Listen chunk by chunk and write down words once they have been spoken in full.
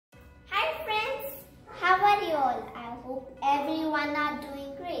hope everyone are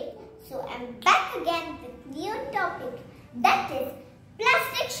doing great. So I'm back again with new topic, that is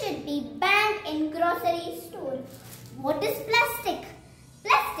plastic should be banned in grocery stores. What is plastic?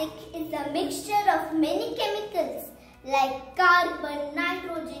 Plastic is a mixture of many chemicals like carbon,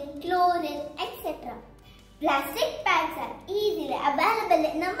 nitrogen, chlorine, etc. Plastic bags are easily available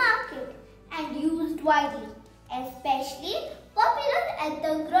in the market and used widely, especially popular at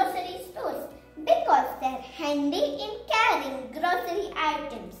the grocery stores because they are handy in carrying grocery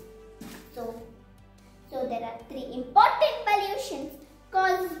items. So there are three important pollutions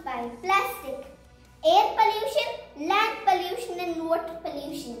caused by plastic: air pollution, land pollution and water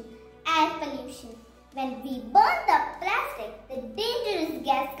pollution. Air pollution. When we burn the plastic, the dangerous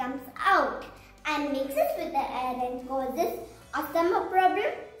gas comes out and mixes with the air and causes asthma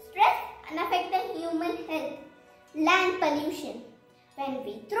problem, stress and affect the human health. Land pollution. When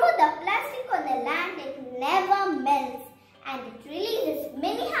we throw the plastic on the land, it never melts and it releases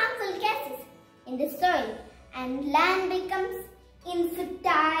many harmful gases in the soil and land becomes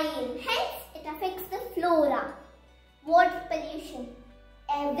infertile. Hence, it affects the flora. Water pollution.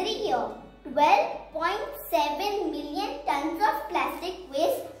 Every year, 12.7 million tons of plastic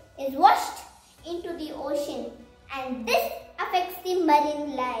waste is washed into the ocean and this affects the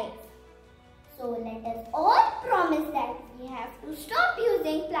marine life. So let us all promise that we have to stop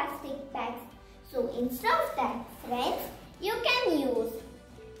using plastic bags. So instead of that, friends, you can use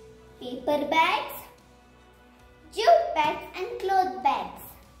paper bags, jute bags and cloth bags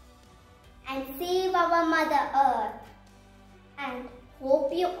and save our Mother Earth. And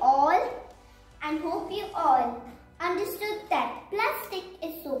hope you all understood that plastic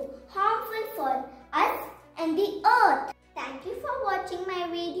is so harmful for us and the earth. Thank you for watching my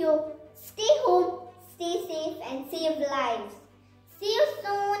video. Stay home, stay safe and save lives. See you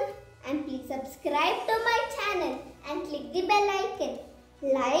soon and please subscribe to my channel and click the bell icon.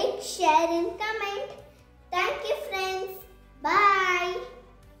 Like, share and comment. Thank you friends.